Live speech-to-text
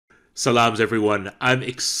Salams, everyone. I'm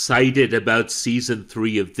excited about Season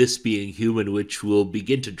 3 of This Being Human, which will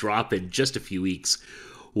begin to drop in just a few weeks.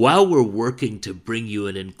 While we're working to bring you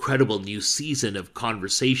an incredible new season of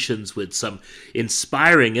conversations with some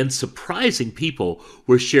inspiring and surprising people,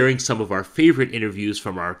 we're sharing some of our favorite interviews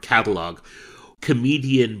from our catalog.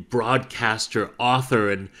 Comedian, broadcaster, author,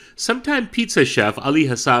 and sometime pizza chef Ali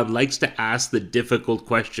Hassan likes to ask the difficult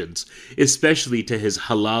questions, especially to his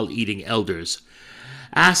halal-eating elders.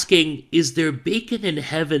 Asking, is there bacon in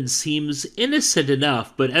heaven seems innocent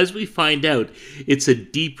enough, but as we find out, it's a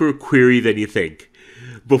deeper query than you think.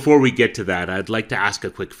 Before we get to that, I'd like to ask a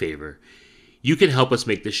quick favor. You can help us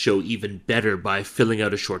make this show even better by filling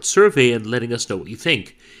out a short survey and letting us know what you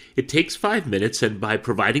think. It takes 5 minutes, and by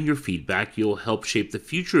providing your feedback, you'll help shape the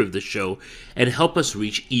future of the show and help us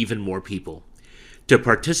reach even more people. To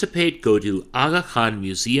participate, go to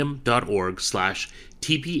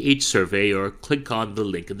agakhanmuseum.org/TPH survey or click on the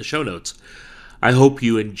link in the show notes. I hope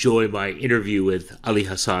you enjoy my interview with Ali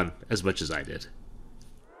Hassan as much as I did.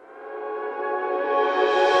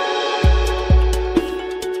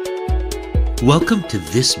 Welcome to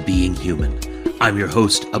This Being Human. I'm your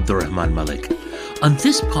host, Abdurrahman Malik. On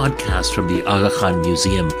this podcast from the Aga Khan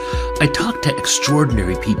Museum, I talk to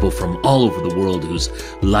extraordinary people from all over the world whose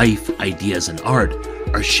life, ideas, and art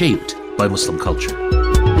are shaped by Muslim culture.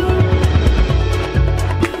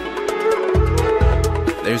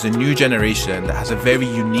 There's a new generation that has a very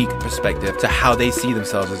unique perspective to how they see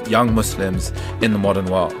themselves as young Muslims in the modern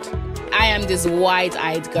world. I am this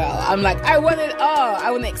wide-eyed girl. I'm like, I want it all.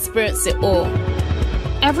 I want to experience it all.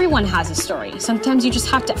 Everyone has a story. Sometimes you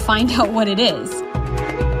just have to find out what it is.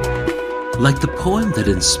 Like the poem that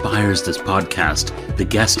inspires this podcast, The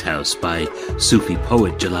Guest House by Sufi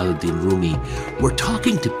poet Jalaluddin Rumi, we're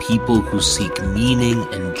talking to people who seek meaning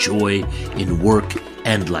and joy in work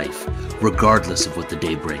and life, regardless of what the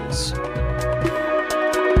day brings.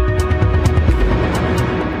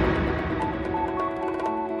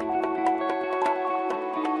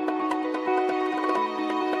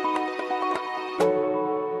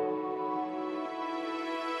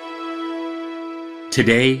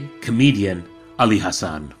 Today, comedian Ali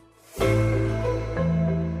Hassan.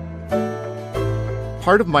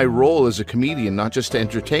 Part of my role as a comedian, not just to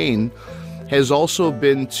entertain, has also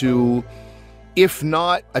been to, if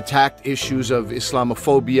not attack issues of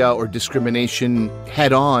Islamophobia or discrimination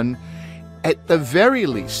head on, at the very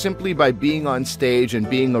least, simply by being on stage and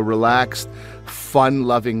being a relaxed,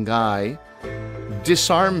 fun-loving guy,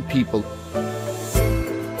 disarm people.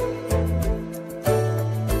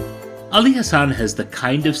 Ali Hassan has the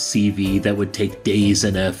kind of CV that would take days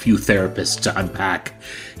and a few therapists to unpack.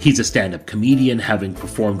 He's a stand-up comedian, having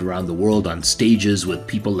performed around the world on stages with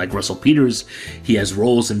people like Russell Peters. He has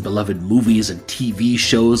roles in beloved movies and TV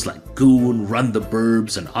shows like Goon, Run the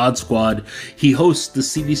Burbs, and Odd Squad. He hosts the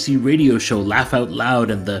CBC radio show Laugh Out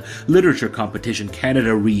Loud and the literature competition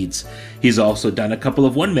Canada Reads. He's also done a couple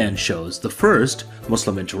of one-man shows. The first,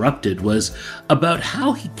 Muslim Interrupted, was about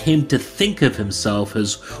how he came to think of himself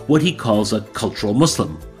as what he calls a cultural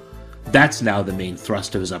Muslim. That's now the main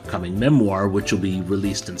thrust of his upcoming memoir, which will be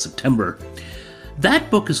released in September. That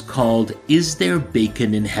book is called Is There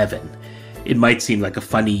Bacon in Heaven? It might seem like a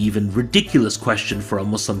funny, even ridiculous question for a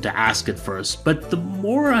Muslim to ask at first, but the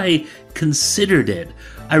more I considered it,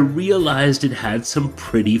 I realized it had some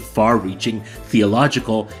pretty far-reaching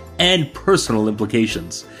theological and personal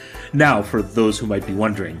implications. Now, for those who might be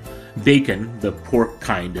wondering, bacon, the pork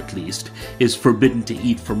kind at least, is forbidden to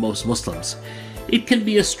eat for most Muslims. It can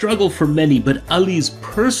be a struggle for many, but Ali's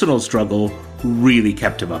personal struggle really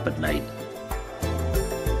kept him up at night.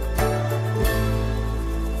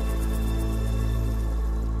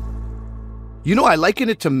 You know, I liken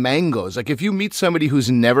it to mangoes. Like, if you meet somebody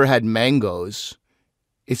who's never had mangoes,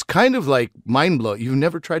 it's kind of like mind-blowing. You've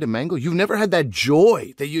never tried a mango? You've never had that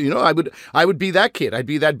joy that I would be that kid. I'd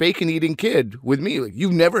be that bacon-eating kid with me. Like,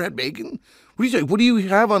 you've never had bacon? What do you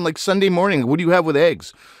have on, like, Sunday morning? What do you have with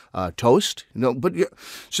eggs? Toast?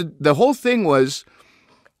 So the whole thing was,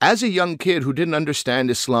 as a young kid who didn't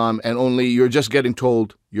understand Islam and only you're just getting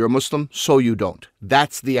told you're a Muslim, so you don't.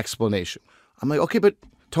 That's the explanation. I'm like, okay, but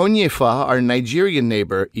Tonyefa, our Nigerian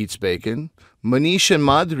neighbor, eats bacon. Manish and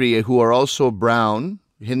Madri, who are also brown,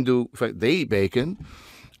 Hindu, in fact, they eat bacon.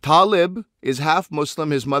 Talib is half Muslim.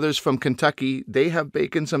 His mother's from Kentucky. They have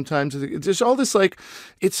bacon sometimes. There's all this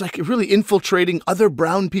it's like really infiltrating. Other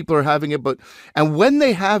brown people are having it. And when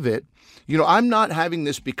they have it, I'm not having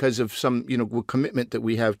this because of some, commitment that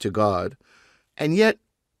we have to God. And yet,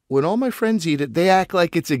 when all my friends eat it, they act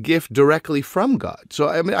like it's a gift directly from God. So,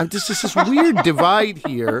 I mean, this is this weird divide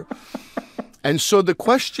here. And so the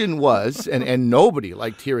question was, and nobody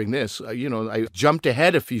liked hearing this, I jumped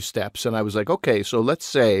ahead a few steps and I was like, okay, so let's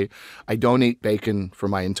say I don't eat bacon for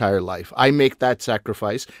my entire life. I make that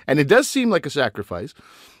sacrifice, and it does seem like a sacrifice,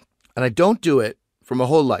 and I don't do it for my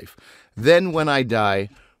whole life. Then when I die,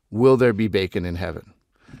 will there be bacon in heaven?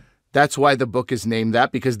 That's why the book is named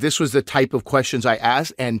that, because this was the type of questions I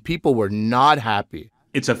asked, and people were not happy.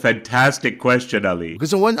 It's a fantastic question, Ali.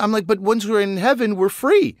 Because I'm like, but once we're in heaven, we're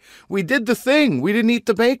free. We did the thing. We didn't eat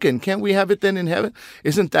the bacon. Can't we have it then in heaven?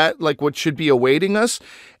 Isn't that like what should be awaiting us?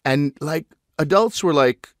 And like adults were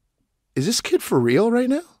like, is this kid for real right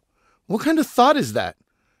now? What kind of thought is that?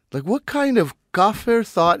 Like, what kind of kafir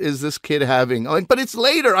thought is this kid having? I'm like, but it's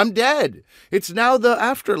later. I'm dead. It's now the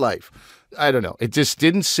afterlife. I don't know. It just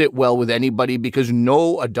didn't sit well with anybody because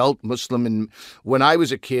no adult Muslim, and when I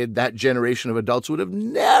was a kid, that generation of adults would have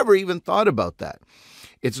never even thought about that.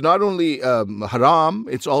 It's not only haram,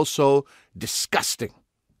 it's also disgusting.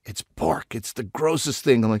 It's pork. It's the grossest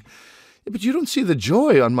thing. I'm like, yeah, but you don't see the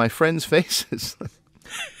joy on my friends' faces.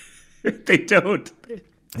 They don't.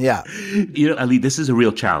 Yeah. Ali, this is a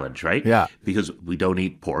real challenge, right? Yeah. Because we don't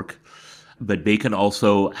eat pork, but bacon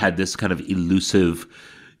also had this kind of elusive.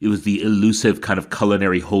 It was the elusive kind of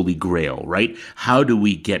culinary holy grail, right? How do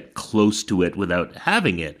we get close to it without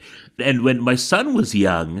having it? And when my son was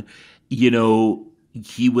young,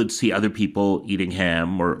 he would see other people eating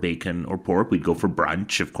ham or bacon or pork. We'd go for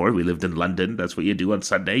brunch, of course. We lived in London. That's what you do on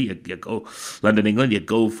Sunday. You go, London, England, you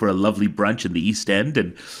go for a lovely brunch in the East End.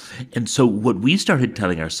 And so what we started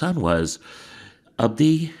telling our son was,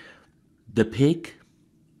 Abdi, the pig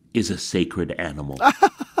is a sacred animal.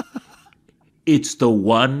 It's the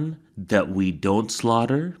one that we don't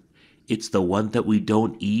slaughter. It's the one that we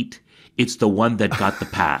don't eat. It's the one that got the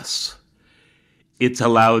pass. It's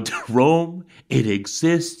allowed to roam. It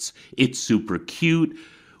exists. It's super cute.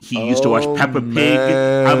 He used to watch Peppa Pig.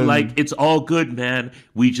 I'm like, it's all good, man.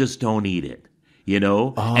 We just don't eat it,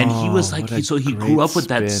 And he was like, so he grew up with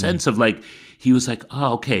that sense of like, he was like,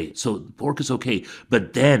 oh, okay, so pork is okay.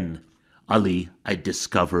 But then, Ali, I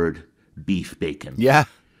discovered beef bacon. Yeah.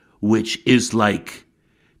 Which is like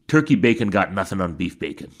turkey bacon got nothing on beef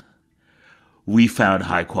bacon. We found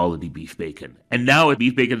high quality beef bacon. And now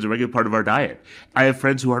beef bacon is a regular part of our diet. I have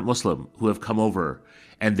friends who aren't Muslim who have come over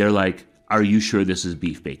and they're like, are you sure this is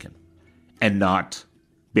beef bacon and not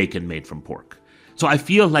bacon made from pork? So I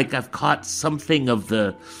feel like I've caught something of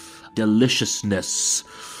the deliciousness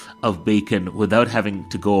of bacon without having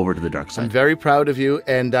to go over to the dark side. I'm very proud of you,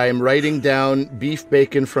 and I am writing down beef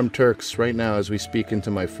bacon from Turks right now as we speak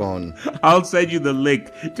into my phone. I'll send you the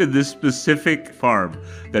link to this specific farm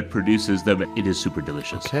that produces them. It is super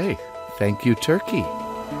delicious. Okay. Thank you, Turkey.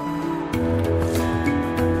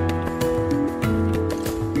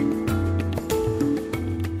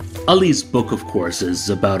 Ali's book, of course,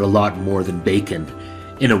 is about a lot more than bacon.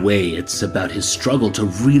 In a way, it's about his struggle to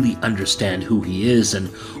really understand who he is and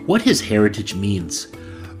what his heritage means.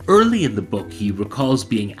 Early in the book, he recalls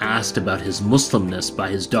being asked about his Muslimness by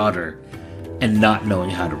his daughter and not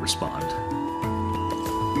knowing how to respond.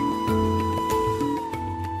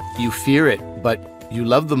 You fear it, but you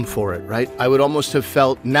love them for it, right? I would almost have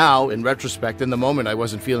felt now, in retrospect, in the moment I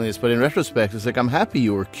wasn't feeling this, but in retrospect, it's like, I'm happy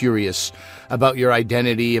you were curious about your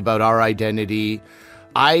identity, about our identity.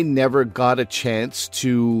 I never got a chance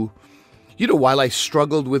to, while I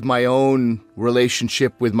struggled with my own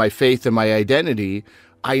relationship with my faith and my identity,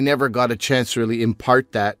 I never got a chance to really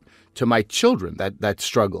impart that to my children, that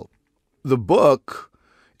struggle. The book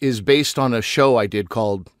is based on a show I did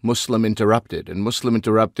called Muslim Interrupted. And Muslim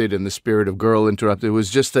Interrupted and the Spirit of Girl Interrupted was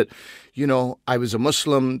just that, I was a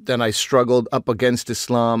Muslim, then I struggled up against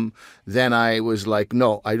Islam. Then I was like,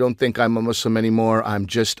 no, I don't think I'm a Muslim anymore. I'm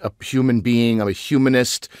just a human being. I'm a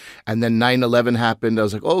humanist. And then 9/11 happened. I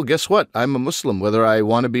was like, oh, guess what? I'm a Muslim, whether I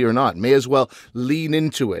want to be or not. May as well lean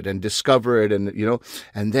into it and discover it. And,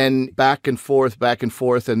 and then back and forth.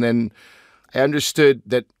 And then I understood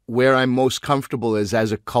that where I'm most comfortable is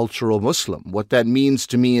as a cultural Muslim. What that means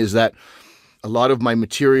to me is that a lot of my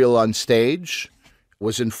material on stage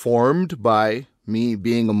was informed by me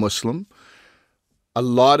being a Muslim. A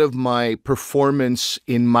lot of my performance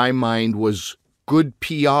in my mind was good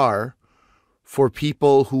PR for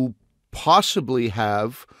people who possibly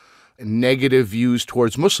have negative views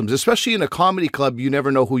towards Muslims, especially in a comedy club. You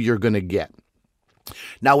never know who you're going to get.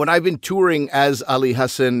 Now, when I've been touring as Ali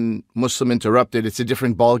Hassan, Muslim Interrupted, it's a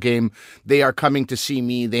different ballgame. They are coming to see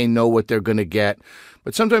me. They know what they're going to get.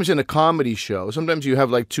 But sometimes in a comedy show, sometimes you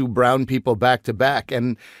have like two brown people back to back.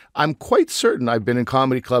 And I'm quite certain I've been in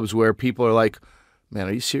comedy clubs where people are like, man,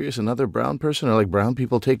 are you serious? Another brown person? Are like brown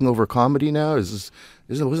people taking over comedy now? Wasn't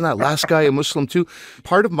that last guy a Muslim too?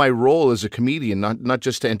 Part of my role as a comedian, not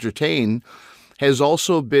just to entertain, has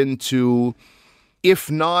also been to, if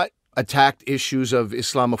not attack issues of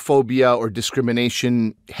Islamophobia or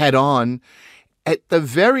discrimination head on, at the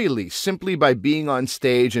very least, simply by being on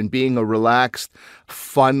stage and being a relaxed,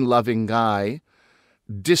 fun-loving guy,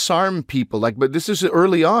 disarm people. But this is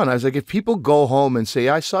early on. I was like, if people go home and say,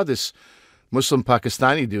 I saw this Muslim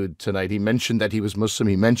Pakistani dude tonight. He mentioned that he was Muslim.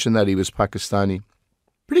 He mentioned that he was Pakistani.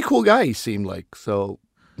 Pretty cool guy, he seemed like. So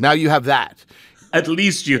now you have that. At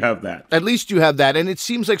least you have that. At least you have that. And it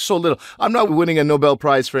seems like so little. I'm not winning a Nobel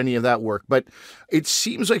Prize for any of that work, but it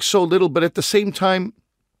seems like so little. But at the same time,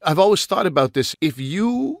 I've always thought about this. If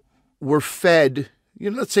you were fed,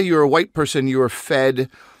 let's say you're a white person, you were fed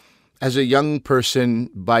as a young person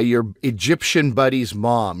by your Egyptian buddy's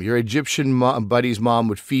mom. Your Egyptian buddy's mom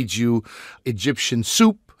would feed you Egyptian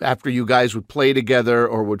soup after you guys would play together,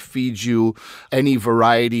 or would feed you any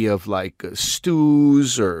variety of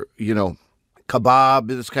stews or, kebab,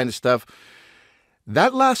 this kind of stuff.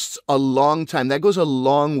 That lasts a long time. That goes a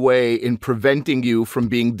long way in preventing you from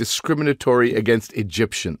being discriminatory against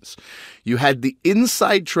Egyptians. You had the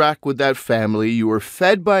inside track with that family. You were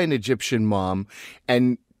fed by an Egyptian mom,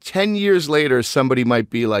 and 10 years later, somebody might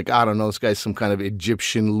be like, I don't know, this guy's some kind of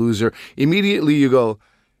Egyptian loser. Immediately you go,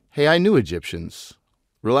 hey, I knew Egyptians.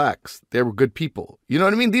 Relax. They were good people. You know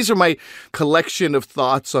what I mean? These are my collection of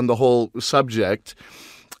thoughts on the whole subject.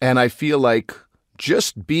 And I feel like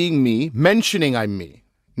just being me, mentioning I'm me,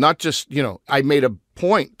 not just, I made a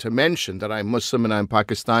point to mention that I'm Muslim and I'm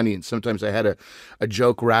Pakistani, and sometimes I had a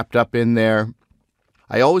joke wrapped up in there.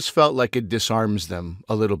 I always felt like it disarms them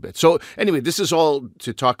a little bit. So anyway, this is all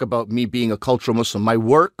to talk about me being a cultural Muslim. My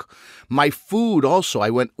work, my food also, I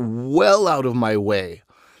went well out of my way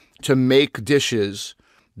to make dishes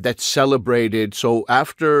that celebrated. So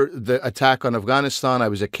after the attack on Afghanistan, I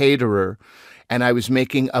was a caterer, and I was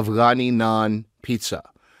making Afghani naan pizza.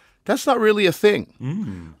 That's not really a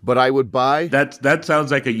thing, but I would buy. That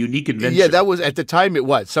sounds like a unique invention. Yeah, that was, at the time it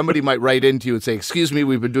was. Somebody might write into you and say, excuse me,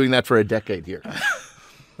 we've been doing that for a decade here.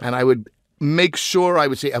 And I would make sure I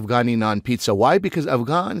would say Afghani naan pizza. Why? Because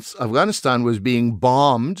Afghanistan was being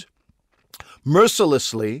bombed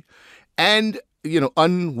mercilessly and,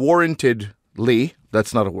 unwarrantedly.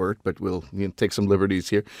 That's not a word, but we'll take some liberties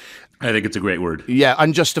here. I think it's a great word. Yeah,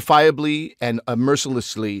 unjustifiably and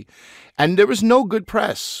mercilessly. And there was no good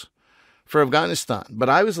press for Afghanistan. But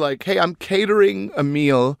I was like, hey, I'm catering a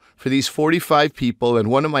meal for these 45 people, and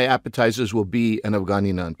one of my appetizers will be an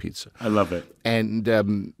Afghani naan pizza. I love it.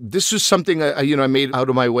 And this is something, I made out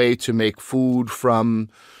of my way to make food from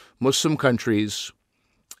Muslim countries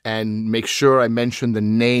and make sure I mention the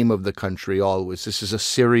name of the country always. This is a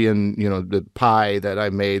Syrian, the pie that I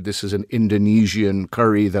made. This is an Indonesian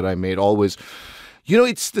curry that I made always.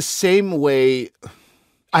 It's the same way.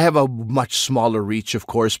 I have a much smaller reach, of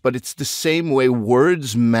course, but it's the same way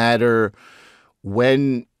words matter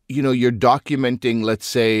when, you're documenting, let's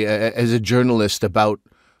say, as a journalist about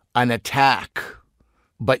an attack,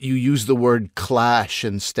 but you use the word clash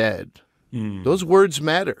instead. Those words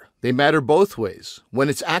matter. They matter both ways. When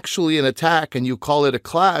it's actually an attack and you call it a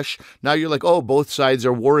clash, now you're like, oh, both sides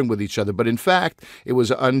are warring with each other. But in fact, it was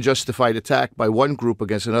an unjustified attack by one group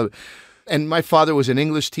against another. And my father was an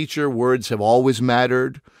English teacher. Words have always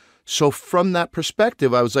mattered. So from that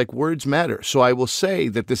perspective, I was like, words matter. So I will say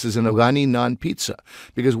that this is an Afghani naan pizza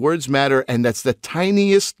because words matter. And that's the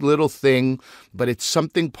tiniest little thing, but it's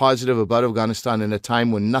something positive about Afghanistan in a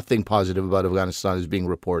time when nothing positive about Afghanistan is being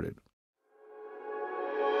reported.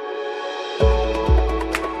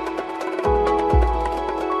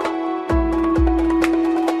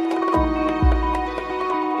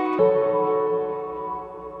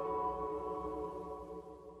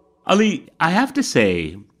 Ali, I have to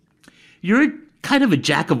say, you're kind of a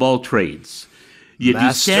jack of all trades. You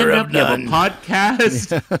do stand-up, you have a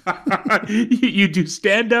podcast. You do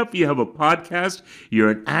stand-up, you have a podcast,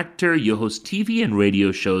 you're an actor, you host TV and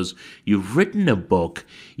radio shows, you've written a book,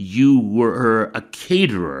 you were a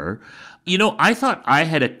caterer. I thought I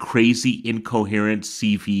had a crazy, incoherent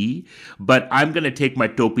CV, but I'm going to take my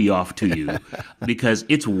topi off to you because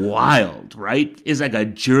it's wild, right? It's like a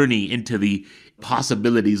journey into the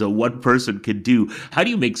possibilities of what person could do. How do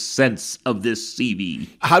you make sense of this CV?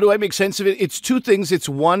 How do I make sense of it? It's two things. It's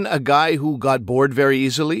one, a guy who got bored very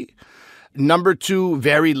easily. Number two,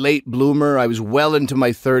 very late bloomer. I was well into my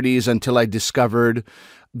 30s until I discovered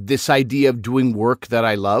this idea of doing work that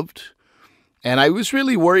I loved. And I was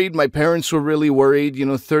really worried. My parents were really worried,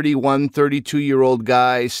 31, 32-year-old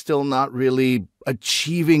guy, still not really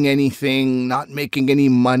achieving anything, not making any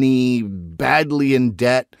money, badly in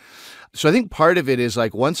debt. So I think part of it is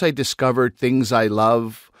like once I discovered things I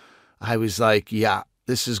love, I was like, yeah,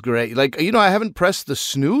 this is great. Like, I haven't pressed the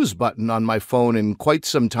snooze button on my phone in quite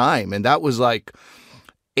some time. And that was like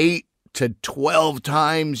 8 to 12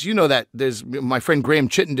 times. That there's my friend Graham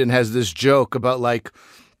Chittenden has this joke about like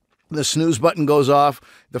the snooze button goes off.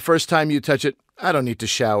 The first time you touch it, I don't need to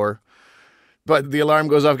shower. But the alarm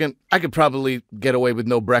goes off again. I could probably get away with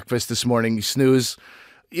no breakfast this morning. You snooze.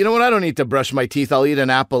 You know what? I don't need to brush my teeth. I'll eat an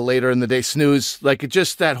apple later in the day. Snooze. Like, it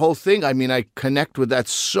just that whole thing. I mean, I connect with that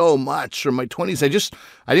so much from my 20s.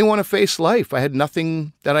 I didn't want to face life. I had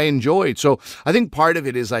nothing that I enjoyed. So I think part of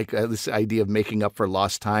it is like this idea of making up for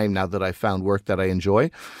lost time now that I found work that I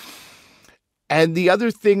enjoy. And the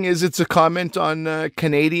other thing is it's a comment on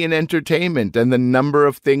Canadian entertainment and the number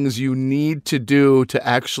of things you need to do to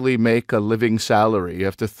actually make a living salary. You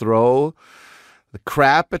have to throw the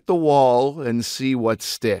crap at the wall and see what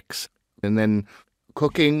sticks. And then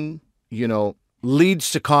cooking,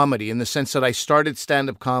 leads to comedy in the sense that I started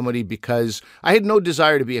stand-up comedy because I had no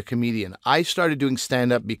desire to be a comedian. I started doing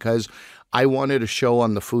stand-up because I wanted a show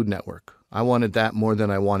on the Food Network. I wanted that more than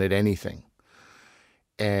I wanted anything.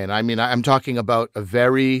 And I mean, I'm talking about a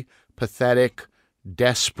very pathetic,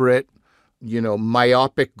 desperate,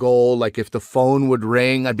 myopic goal. Like if the phone would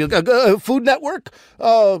ring, I'd be like, Food Network?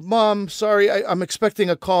 Oh, Mom, sorry, I'm expecting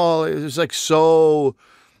a call. It was like so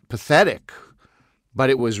pathetic.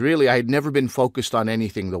 But it was really, I had never been focused on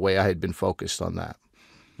anything the way I had been focused on that.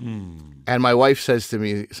 And my wife says to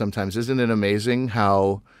me sometimes, isn't it amazing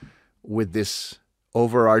how with this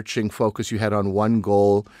overarching focus you had on one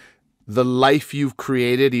goal, the life you've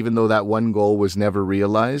created, even though that one goal was never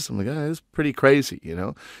realized? I'm like, it's pretty crazy,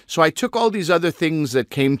 So I took all these other things that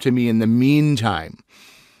came to me in the meantime.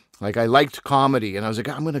 Like I liked comedy and I was like,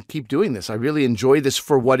 I'm going to keep doing this. I really enjoy this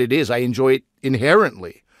for what it is. I enjoy it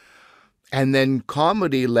inherently. And then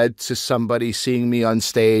comedy led to somebody seeing me on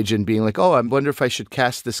stage and being like, oh, I wonder if I should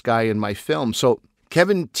cast this guy in my film. So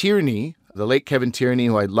Kevin Tierney, the late Kevin Tierney,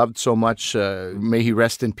 who I loved so much, may he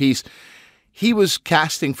rest in peace, he was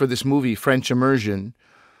casting for this movie, French Immersion,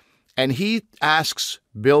 and he asks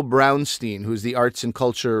Bill Brownstein, who's the arts and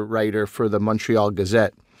culture writer for the Montreal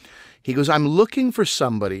Gazette, he goes, I'm looking for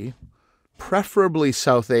somebody, preferably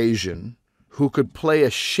South Asian, who could play a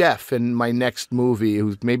chef in my next movie,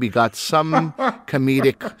 who's maybe got some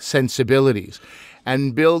comedic sensibilities.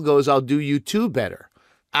 And Bill goes, I'll do you two better.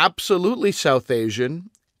 Absolutely South Asian,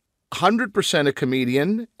 100% a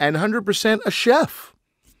comedian, and 100% a chef.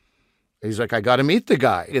 He's like, I got to meet the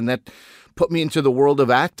guy. And that put me into the world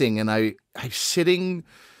of acting. And I'm sitting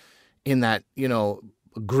in that,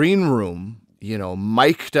 green room,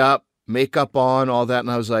 mic'd up, makeup on, all that.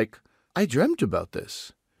 And I was like, I dreamt about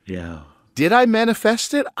this. Yeah. Did I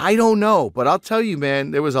manifest it? I don't know. But I'll tell you,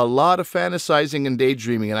 man, there was a lot of fantasizing and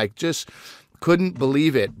daydreaming. And I just couldn't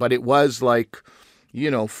believe it. But it was like,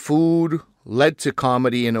 food led to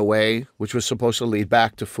comedy in a way, which was supposed to lead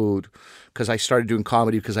back to food. Because I started doing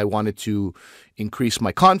comedy because I wanted to increase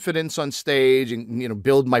my confidence on stage and,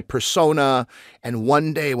 build my persona. And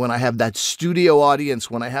one day when I have that studio audience,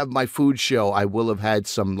 when I have my food show, I will have had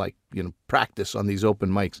some practice on these open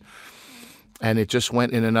mics. And it just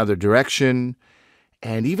went in another direction.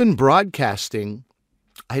 And even broadcasting,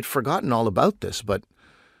 I had forgotten all about this, but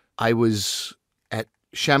I was at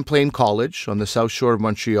Champlain College on the South Shore of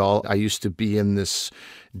Montreal. I used to be in this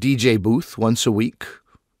DJ booth once a week,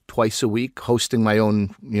 twice a week, hosting my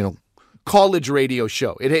own, college radio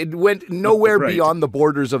show. It went nowhere Right. beyond the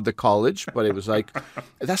borders of the college, but it was like,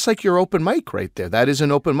 that's like your open mic right there. That is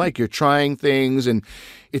an open mic. You're trying things and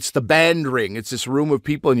it's the band ring. It's this room of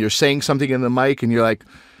people and you're saying something in the mic and you're like,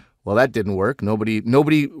 well, that didn't work.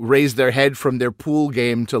 Nobody raised their head from their pool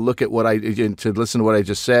game to look at to listen to what I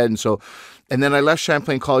just said. And then I left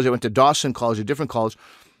Champlain College. I went to Dawson College, a different college.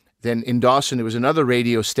 Then in Dawson, there was another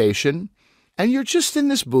radio station. And you're just in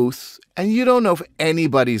this booth and you don't know if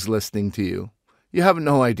anybody's listening to you. You have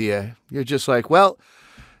no idea. You're just like, well,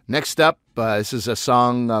 next up, this is a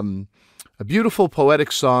song, a beautiful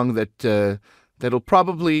poetic song that'll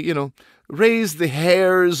probably, raise the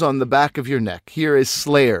hairs on the back of your neck. Here is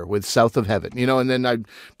Slayer with South of Heaven, and then I'd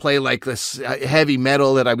play like this heavy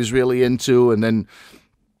metal that I was really into and then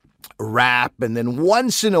rap. And then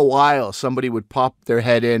once in a while, somebody would pop their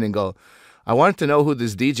head in and go, I wanted to know who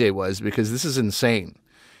this DJ was because this is insane.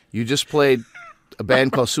 You just played a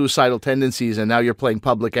band called Suicidal Tendencies and now you're playing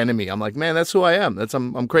Public Enemy. I'm like, man, that's who I am.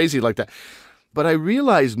 I'm crazy like that. But I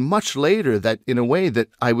realized much later that in a way that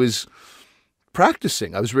I was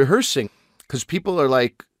practicing. I was rehearsing because people are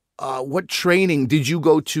like, what training? Did you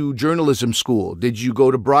go to journalism school? Did you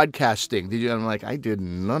go to broadcasting? Did you? And I'm like, I did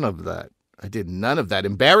none of that.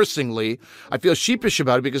 Embarrassingly, I feel sheepish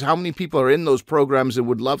about it because how many people are in those programs and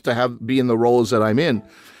would love to be in the roles that I'm in?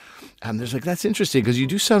 And there's like, that's interesting because you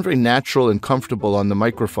do sound very natural and comfortable on the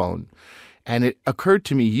microphone. And it occurred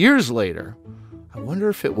to me years later, I wonder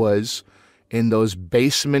if it was in those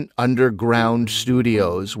basement underground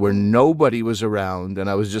studios where nobody was around and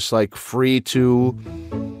I was just like free to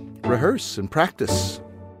rehearse and practice.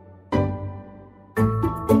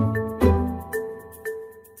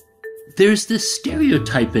 There's this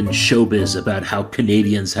stereotype in showbiz about how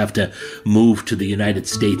Canadians have to move to the United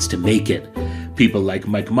States to make it. People like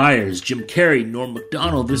Mike Myers, Jim Carrey, Norm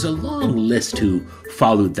Macdonald, there's a long list who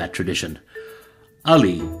followed that tradition.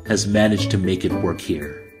 Ali has managed to make it work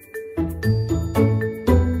here.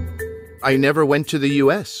 I never went to the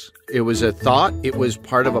U.S. It was a thought. It was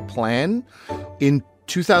part of a plan. In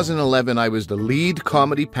 2011, I was the lead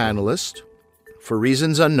comedy panelist. For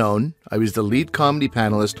reasons unknown, I was the lead comedy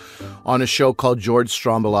panelist on a show called George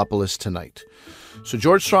Stroumboulopoulos Tonight. So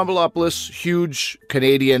George Stroumboulopoulos, huge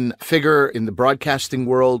Canadian figure in the broadcasting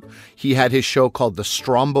world. He had his show called The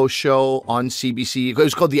Strombo Show on CBC. It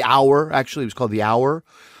was called The Hour, actually. It was called The Hour.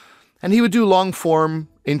 And he would do long-form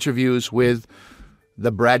interviews with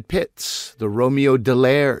the Brad Pitts, the Romeo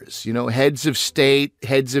Dallaires, heads of state,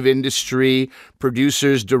 heads of industry,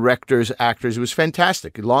 producers, directors, actors. It was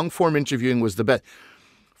fantastic. Long-form interviewing was the best.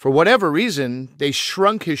 For whatever reason, they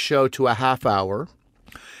shrunk his show to a half hour.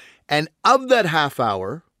 And of that half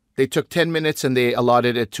hour, they took 10 minutes and they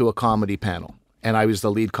allotted it to a comedy panel. And I was the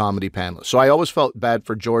lead comedy panelist. So I always felt bad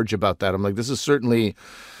for George about that. I'm like, this is certainly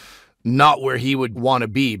not where he would want to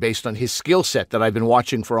be based on his skill set that I've been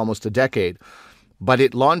watching for almost a decade. But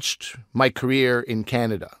it launched my career in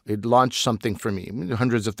Canada. It launched something for me.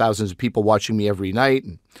 Hundreds of thousands of people watching me every night.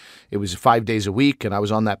 And it was 5 days a week, and I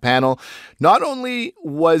was on that panel. Not only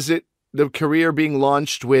was it the career being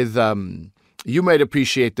launched with, you might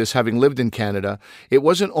appreciate this having lived in Canada, it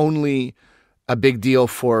wasn't only a big deal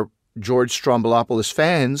for George Stroumboulopoulos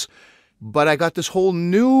fans, but I got this whole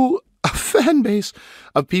new fan base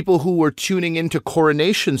of people who were tuning into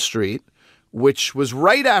Coronation Street, which was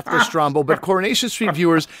right after Strombo, but Coronation Street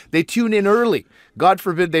viewers, they tune in early. God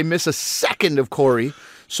forbid they miss a second of Corey.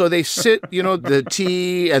 So they sit, the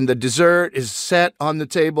tea and the dessert is set on the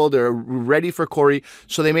table. They're ready for Corey.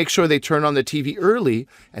 So they make sure they turn on the TV early.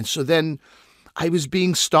 And so then I was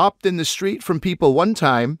being stopped in the street from people one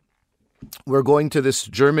time. We're going to this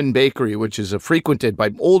German bakery, which is frequented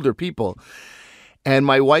by older people. And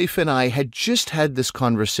my wife and I had just had this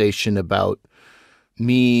conversation about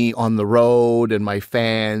me on the road and my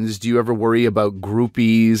fans. Do you ever worry about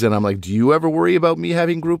groupies? And I'm like, do you ever worry about me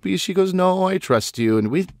having groupies? She goes, no, I trust you. And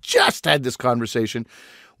we just had this conversation.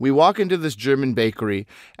 We walk into this German bakery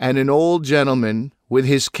and an old gentleman with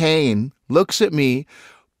his cane looks at me,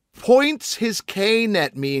 points his cane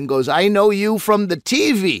at me and goes, I know you from the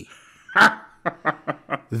TV.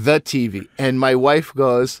 The TV. And my wife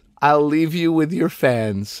goes, I'll leave you with your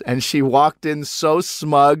fans. And she walked in so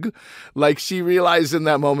smug, like she realized in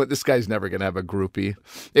that moment, this guy's never going to have a groupie.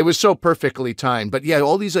 It was so perfectly timed. But yeah,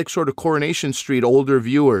 all these like sort of Coronation Street older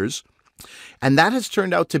viewers. And that has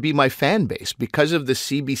turned out to be my fan base because of the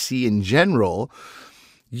CBC in general.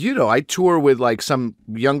 I tour with like some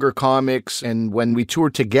younger comics. And when we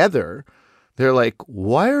tour together, they're like,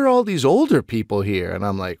 why are all these older people here? And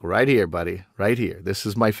I'm like, right here, buddy, right here. This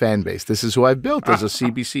is my fan base. This is who I've built as a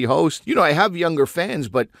CBC host. I have younger fans,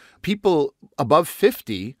 but people above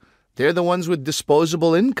 50, they're the ones with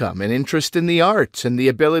disposable income and interest in the arts and the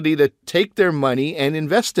ability to take their money and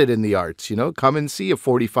invest it in the arts. Come and see a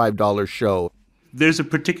 $45 show. There's a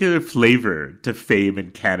particular flavor to fame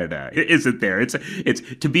in Canada, isn't there? It's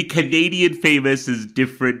to be Canadian famous is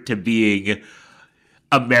different to being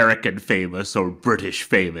American famous or British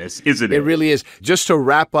famous, isn't it? It really is. Just to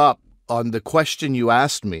wrap up on the question you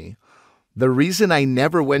asked me, the reason I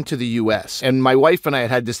never went to the U.S., and my wife and I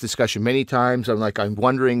had this discussion many times. I'm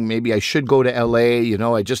wondering maybe I should go to L.A.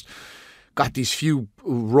 I just got these few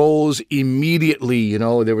roles immediately.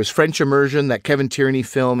 There was French Immersion, that Kevin Tierney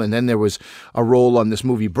film, and then there was a role on this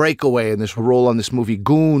movie Breakaway and this role on this movie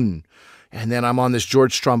Goon. And then I'm on this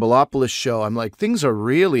George Stroumboulopoulos show. I'm like, things are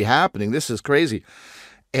really happening. This is crazy.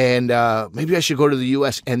 And maybe I should go to the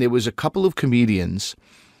U.S. And there was a couple of comedians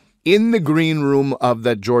in the green room of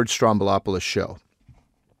that George Stroumboulopoulos show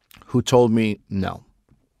who told me, no,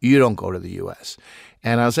 you don't go to the U.S.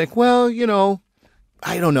 And I was like, well,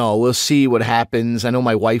 I don't know. We'll see what happens. I know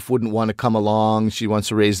my wife wouldn't want to come along. She wants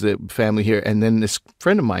to raise the family here. And then this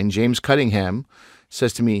friend of mine, James Cunningham,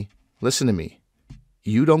 says to me, listen to me.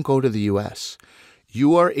 You don't go to the U.S.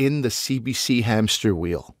 You are in the CBC hamster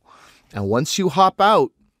wheel. And once you hop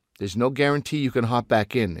out, there's no guarantee you can hop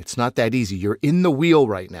back in. It's not that easy. You're in the wheel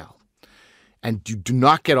right now. And you do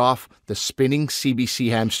not get off the spinning CBC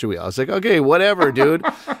hamster wheel. I was like, okay, whatever, dude.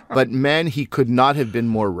 But man, he could not have been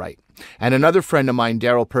more right. And another friend of mine,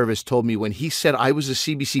 Daryl Purvis, told me when he said I was a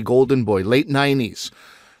CBC golden boy, late 90s,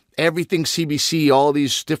 everything CBC, all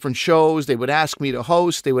these different shows, they would ask me to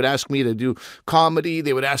host, they would ask me to do comedy,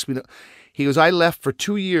 they would ask me to... He goes, I left for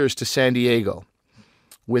 2 years to San Diego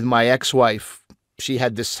with my ex-wife. She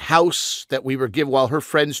had this house that we were given while her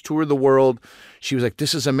friends toured the world. She was like,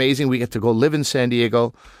 this is amazing. We get to go live in San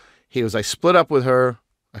Diego. He goes, I split up with her.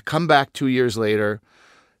 I come back 2 years later.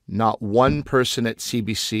 Not one person at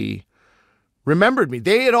CBC remembered me.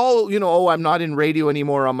 They had all, oh, I'm not in radio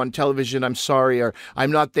anymore. I'm on television. I'm sorry. Or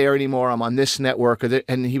I'm not there anymore. I'm on this network.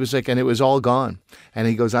 And he was like, and it was all gone. And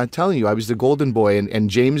he goes, I'm telling you, I was the golden boy. And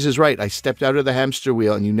James is right. I stepped out of the hamster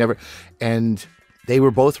wheel and and they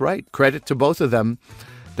were both right. Credit to both of them.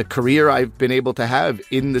 The career I've been able to have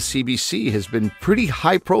in the CBC has been pretty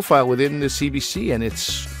high profile within the CBC. And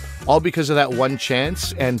it's all because of that one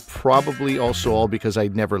chance and probably also all because I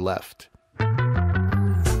never left.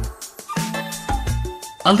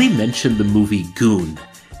 Ali mentioned the movie Goon.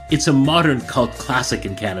 It's a modern cult classic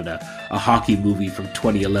in Canada, a hockey movie from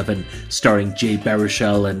 2011 starring Jay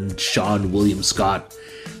Baruchel and Sean William Scott.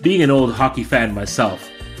 Being an old hockey fan myself,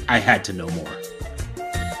 I had to know more.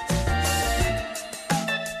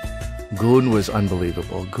 Goon was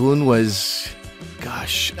unbelievable. Goon was,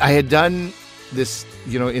 gosh, I had done this,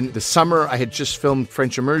 in the summer, I had just filmed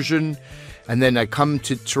French Immersion, and then I come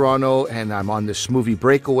to Toronto and I'm on this movie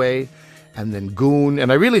Breakaway, and then Goon,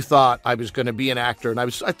 and I really thought I was going to be an actor, and I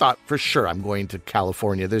thought for sure I'm going to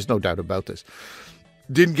California. There's no doubt about this.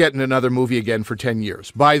 Didn't get in another movie again for 10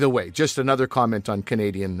 years. By the way, just another comment on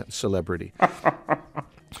Canadian celebrity.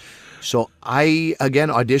 So I, again,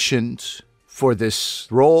 auditioned for this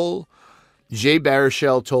role. Jay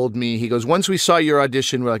Baruchel told me, he goes, once we saw your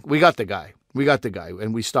audition, we're like, we got the guy.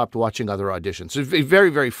 And we stopped watching other auditions. It's very,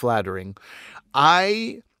 very flattering.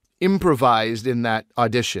 I improvised in that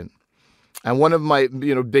audition. And one of my,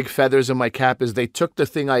 big feathers in my cap is they took the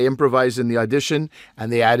thing I improvised in the audition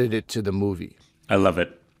and they added it to the movie. I love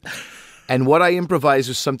it. And what I improvised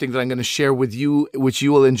is something that I'm going to share with you, which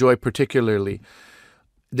you will enjoy particularly.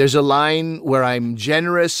 There's a line where I'm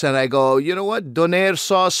generous and I go, you know what? Donair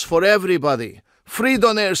sauce for everybody. Free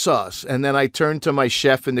donair sauce. And then I turn to my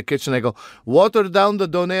chef in the kitchen. I go, water down the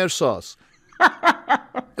donair sauce.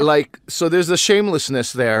 So there's a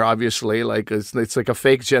shamelessness there, obviously. It's like a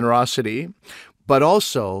fake generosity. But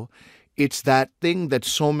also, it's that thing that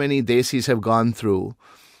so many Desis have gone through.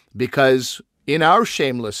 Because in our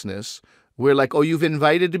shamelessness, we're like, oh, you've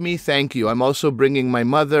invited me? Thank you. I'm also bringing my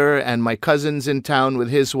mother and my cousin's in town with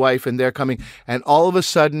his wife, and they're coming. And all of a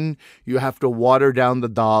sudden, you have to water down the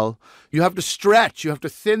dal. You have to stretch. You have to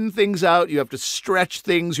thin things out. You have to stretch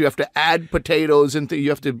things. You have to add potatoes into. You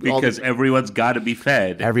have to because everyone's got to be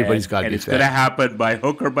fed. Everybody's got to be fed. And it's going to happen by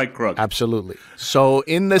hook or by crook. Absolutely. So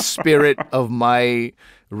in the spirit of my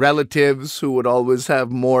relatives who would always have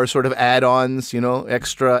more sort of add-ons,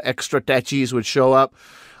 extra techis would show up.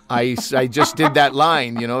 I just did that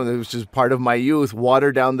line, it was just part of my youth,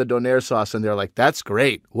 water down the donair sauce. And they're like, that's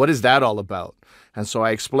great. What is that all about? And so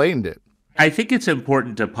I explained it. I think it's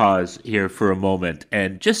important to pause here for a moment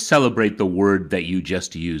and just celebrate the word that you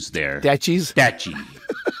just used there. Techis? Dachi.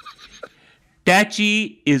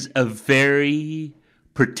 Dachi is a very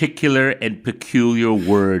particular and peculiar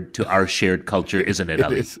word to our shared culture, isn't it,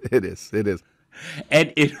 Ali? It is.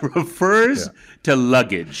 And it refers to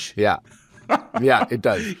luggage. Yeah. Yeah, it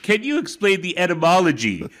does. Can you explain the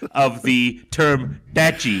etymology of the term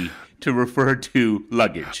dachi to refer to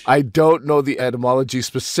luggage? I don't know the etymology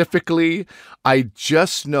specifically. I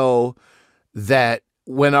just know that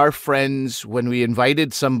when we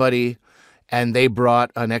invited somebody and they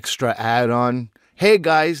brought an extra add-on, hey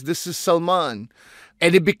guys, this is Salman.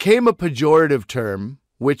 And it became a pejorative term,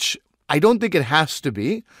 which I don't think it has to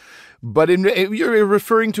be. But you're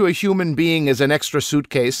referring to a human being as an extra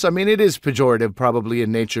suitcase. I mean, it is pejorative probably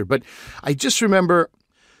in nature. But I just remember,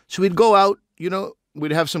 so we'd go out,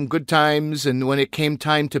 we'd have some good times. And when it came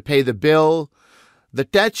time to pay the bill, the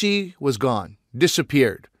tachi was gone,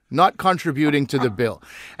 disappeared, not contributing to the bill.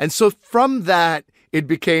 And so from that, it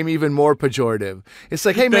became even more pejorative. It's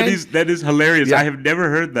like, hey, man. That is hilarious. Yeah. I have never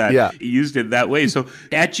heard that used in that way. So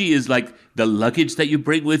tachi is like the luggage that you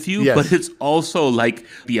bring with you, Yes. but it's also like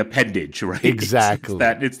the appendage, right? Exactly.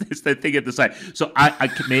 It's that thing at the side. So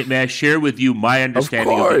may I share with you my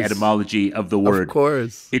understanding of the etymology of the word? Of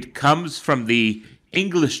course. It comes from the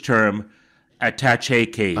English term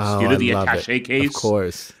attaché case. Oh, you know the I love attaché it. case? Of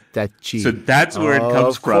course. Tachi. So that's where it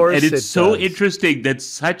comes Of from. course And it's so does. interesting that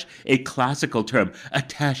such a classical term,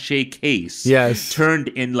 attaché case, Yes. turned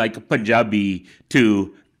in like Punjabi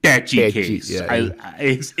to tachi case. yeah.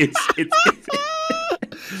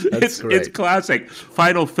 It's classic.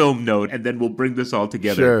 Final film note, and then we'll bring this all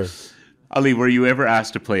together. Sure. Ali, were you ever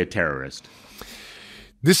asked to play a terrorist?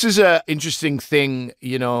 This is an interesting thing.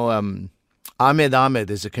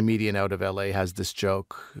 Ahmed is a comedian out of LA, has this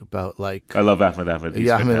joke about like... I love Ahmed. He's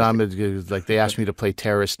Yeah, fantastic. Ahmed, like they asked me to play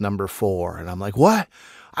terrorist number 4. And I'm like, what?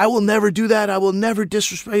 I will never do that. I will never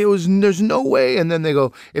disrespect. There's no way. And then they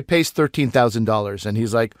go, it pays $13,000. And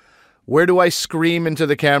he's like, where do I scream into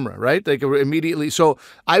the camera, right? Like immediately. So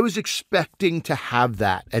I was expecting to have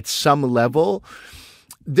that at some level.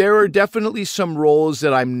 There are definitely some roles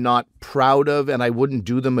that I'm not proud of and I wouldn't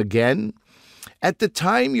do them again. At the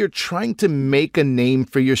time, you're trying to make a name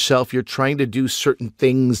for yourself. You're trying to do certain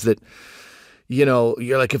things that,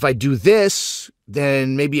 you're like, if I do this,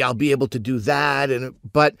 then maybe I'll be able to do that.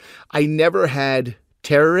 But I never had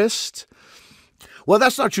terrorist. Well,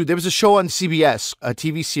 that's not true. There was a show on CBS, a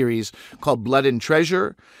TV series called Blood and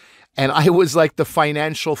Treasure. And I was like the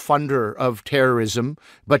financial funder of terrorism,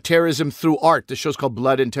 but terrorism through art. The show's called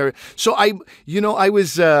Blood and Terror. So I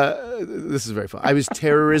was, this is very fun. I was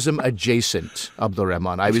terrorism adjacent, Abdul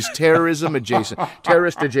Rahman. I was terrorism adjacent,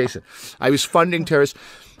 terrorist adjacent. I was funding terrorists.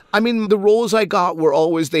 I mean, the roles I got were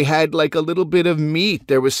always, they had like a little bit of meat.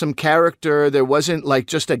 There was some character. There wasn't like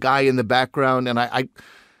just a guy in the background. And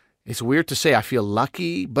it's weird to say I feel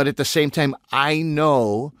lucky, but at the same time, I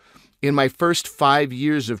know in my first 5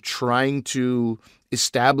 years of trying to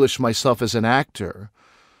establish myself as an actor,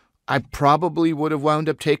 I probably would have wound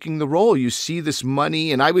up taking the role. You see this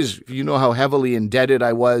money, and I was, how heavily indebted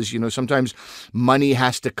I was. Sometimes money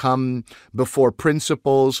has to come before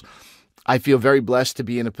principles. I feel very blessed to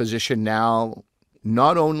be in a position now.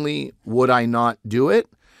 Not only would I not do it,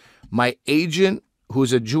 my agent,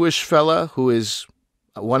 who's a Jewish fella, who is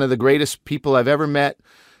one of the greatest people I've ever met,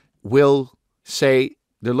 will say,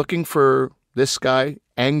 they're looking for this guy,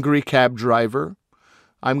 angry cab driver.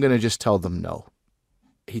 I'm going to just tell them no.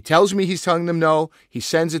 He tells me he's telling them no. He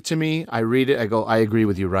sends it to me. I read it. I go, I agree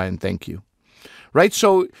with you, Ryan. Thank you. Right?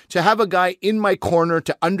 So to have a guy in my corner,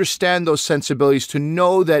 to understand those sensibilities, to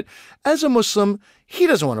know that as a Muslim, he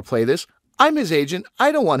doesn't want to play this. I'm his agent.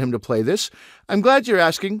 I don't want him to play this. I'm glad you're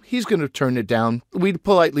asking. He's going to turn it down. We'd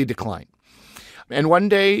politely decline. And one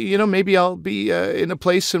day, maybe I'll be in a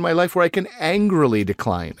place in my life where I can angrily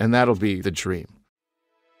decline, and that'll be the dream.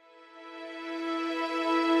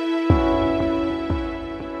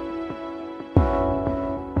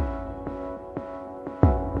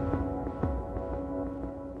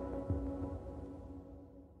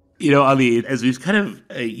 Ali, as we've kind of,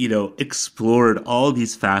 explored all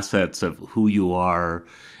these facets of who you are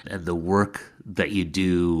and the work that you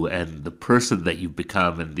do and the person that you've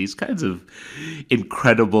become and these kinds of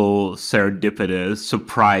incredible, serendipitous,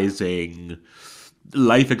 surprising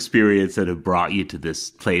life experience that have brought you to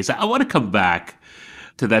this place, I want to come back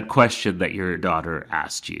to that question that your daughter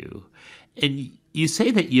asked you. And you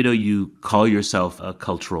say that, you call yourself a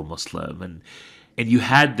cultural Muslim and you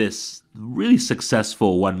had this really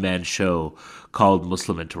successful one-man show called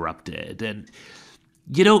Muslim Interrupted. And,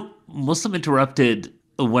 Muslim Interrupted,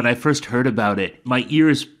 when I first heard about it, my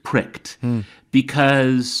ears pricked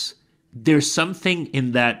because there's something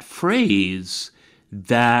in that phrase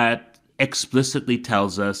that explicitly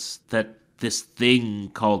tells us that this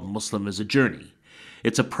thing called Muslim is a journey.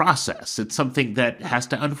 It's a process. It's something that has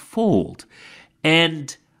to unfold.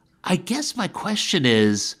 And I guess my question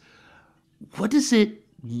is, what does it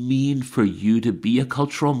mean for you to be a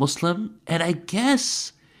cultural Muslim? And I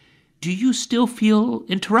guess, do you still feel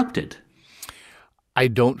interrupted? I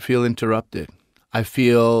don't feel interrupted. I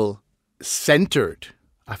feel centered.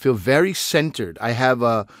 I feel very centered. I have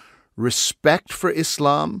a respect for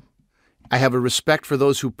Islam. I have a respect for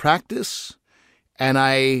those who practice. And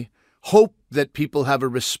I hope that people have a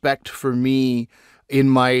respect for me in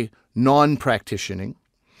my non-practicing.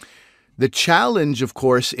 The challenge, of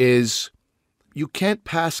course, is you can't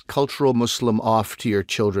pass cultural Muslim off to your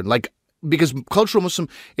children. Because cultural Muslim,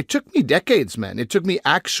 it took me decades, man. It took me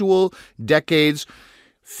actual decades.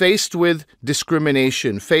 faced with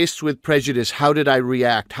discrimination, faced with prejudice, how did I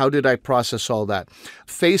react? How did I process all that?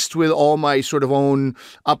 Faced with all my sort of own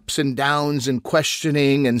ups and downs and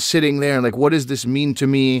questioning and sitting there and like, what does this mean to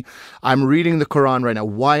me? I'm reading the Quran right now.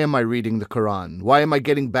 Why am I reading the Quran? Why am I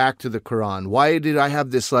getting back to the Quran? Why did I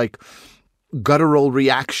have this like guttural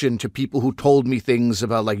reaction to people who told me things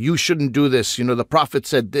about like, you shouldn't do this. You know, the Prophet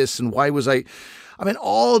said this. And why was I mean,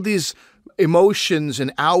 all these emotions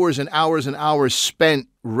and hours and hours and hours spent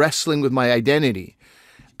wrestling with my identity.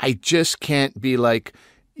 I just can't be like,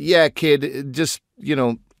 yeah, kid, just, you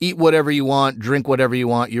know, eat whatever you want, drink whatever you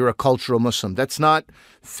want. You're a cultural Muslim. That's not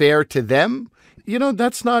fair to them. You know,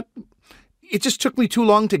 it just took me too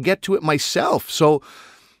long to get to it myself. So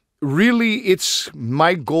really, it's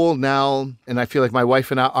my goal now, and I feel like my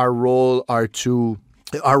wife and I, our roles are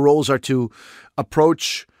to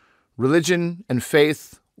approach religion and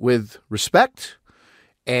faith with respect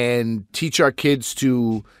and teach our kids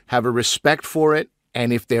to have a respect for it.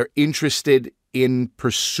 And if they're interested in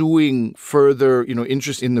pursuing further, you know,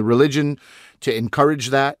 interest in the religion, to encourage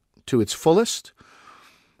that to its fullest.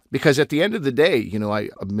 Because at the end of the day, you know, I've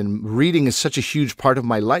been reading is such a huge part of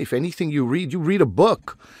my life. Anything you read a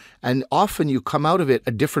book, and often you come out of it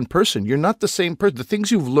a different person. You're not the same person. The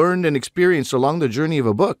things you've learned and experienced along the journey of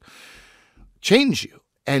a book change you.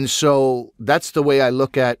 And so that's the way I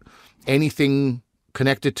look at anything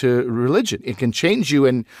connected to religion. It can change you,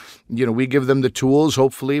 and, you know, we give them the tools,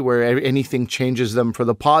 hopefully, where anything changes them for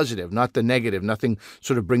the positive, not the negative. Nothing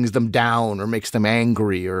sort of brings them down or makes them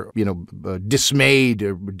angry or, you know, dismayed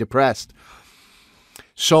or depressed.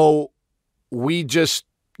 So we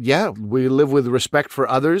live with respect for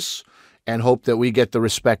others and hope that we get the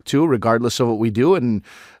respect too, regardless of what we do. And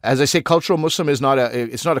as I say, cultural Muslim is not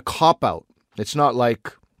a cop-out. It's not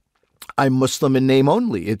like I'm Muslim in name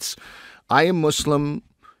only. I am Muslim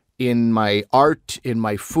in my art, in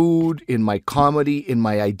my food, in my comedy, in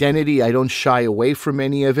my identity. I don't shy away from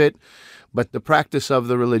any of it. But the practice of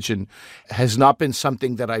the religion has not been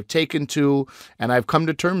something that I've taken to, and I've come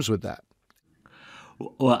to terms with that.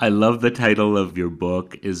 Well, I love the title of your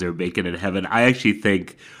book, Is There Bacon in Heaven? I actually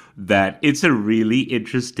think that it's a really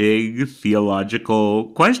interesting theological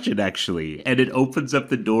question, actually. And it opens up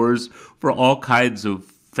the doors for all kinds of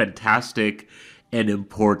fantastic and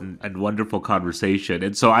important and wonderful conversation.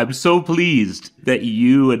 And so I'm so pleased that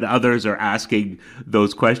you and others are asking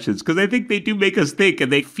those questions, because I think they do make us think,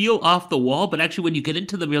 and they feel off the wall. But actually, when you get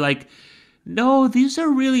into them, you're like, no, these are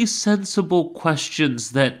really sensible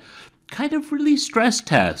questions that kind of really stress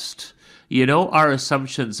test, you know, our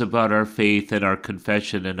assumptions about our faith and our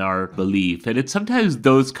confession and our belief. And it's sometimes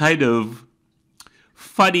those kind of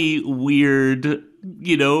funny, weird,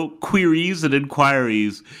 you know, queries and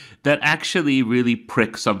inquiries that actually really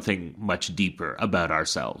prick something much deeper about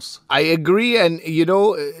ourselves. I agree. And, you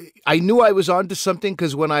know, I knew I was onto something,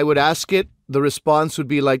 because when I would ask it, the response would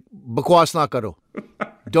be like, bakwas na karo.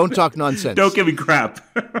 Don't talk nonsense. Don't give me crap.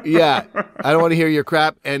 Yeah, I don't want to hear your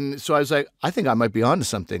crap. And so I was like, I think I might be onto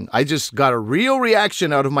something. I just got a real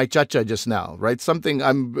reaction out of my chacha just now, right?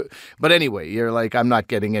 But anyway, you're like, I'm not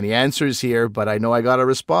getting any answers here, but I know I got a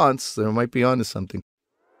response. So I might be onto something.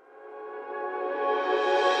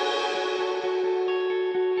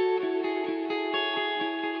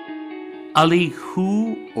 Ali,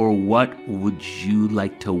 who or what would you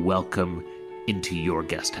like to welcome into your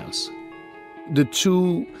guest house? The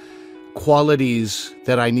two qualities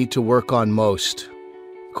that I need to work on most,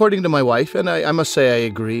 according to my wife, and I must say I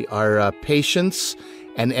agree, are patience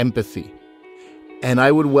and empathy. And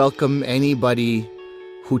I would welcome anybody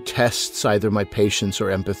who tests either my patience or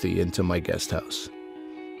empathy into my guest house.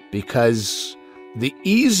 Because the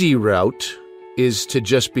easy route is to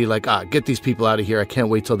just be like, get these people out of here. I can't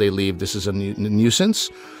wait till they leave. This is a nuisance.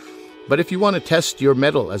 But if you want to test your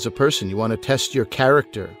mettle as a person, you want to test your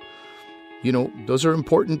character, you know, those are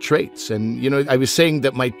important traits. And, you know, I was saying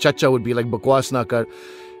that my chacha would be like, bakwas na kar.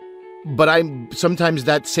 But I'm sometimes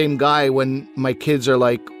that same guy when my kids are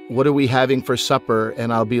like, what are we having for supper?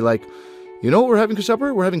 And I'll be like, you know what we're having for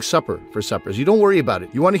supper? We're having supper for suppers. You don't worry about it.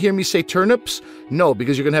 You want to hear me say turnips? No,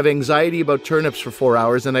 because you're going to have anxiety about turnips for 4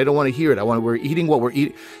 hours, and I don't want to hear it. We're eating what we're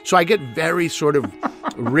eating. So I get very sort of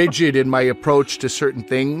rigid in my approach to certain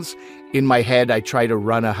things. In my head, I try to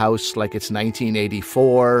run a house like it's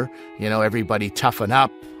 1984. You know, everybody toughen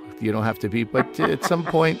up. You don't have to be. But at some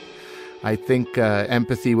point, I think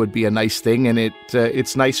empathy would be a nice thing, and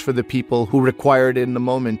it's nice for the people who require it in the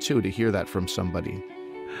moment, too, to hear that from somebody.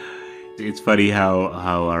 It's funny how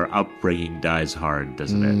our upbringing dies hard,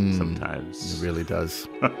 doesn't it, sometimes? It really does.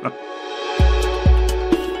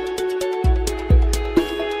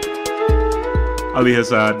 Ali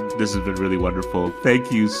Hassan, this has been really wonderful.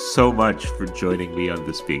 Thank you so much for joining me on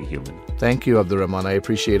This Being Human. Thank you, Abdurrahman. I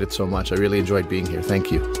appreciate it so much. I really enjoyed being here.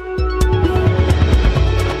 Thank you.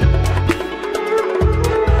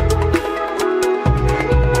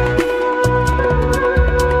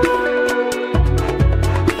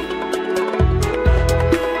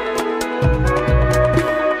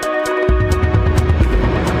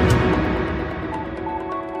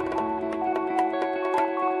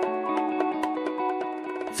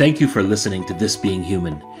 Thank you for listening to This Being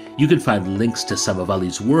Human. You can find links to some of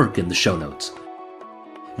Ali's work in the show notes.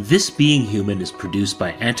 This Being Human is produced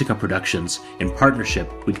by Antica Productions in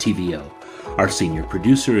partnership with TVO. Our senior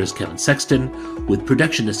producer is Kevin Sexton, with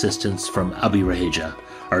production assistance from Abi Raheja.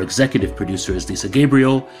 Our executive producer is Lisa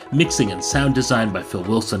Gabriel, mixing and sound design by Phil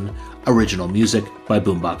Wilson, original music by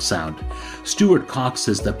Boombox Sound. Stuart Cox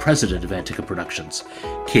is the president of Antica Productions.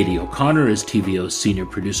 Katie O'Connor is TVO's senior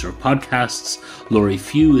producer of podcasts. Laurie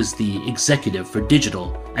Few is the executive for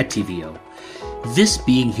digital at TVO. This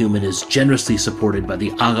Being Human is generously supported by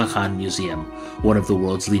the Aga Khan Museum, one of the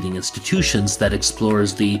world's leading institutions that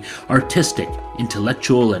explores the artistic,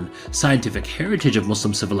 intellectual, and scientific heritage of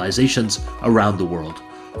Muslim civilizations around the world.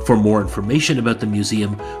 For more information about the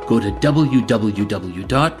museum, go to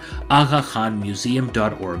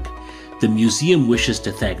www.agakhanmuseum.org. The museum wishes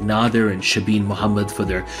to thank Nader and Shabeen Muhammad for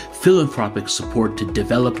their philanthropic support to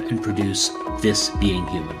develop and produce This Being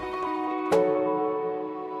Human.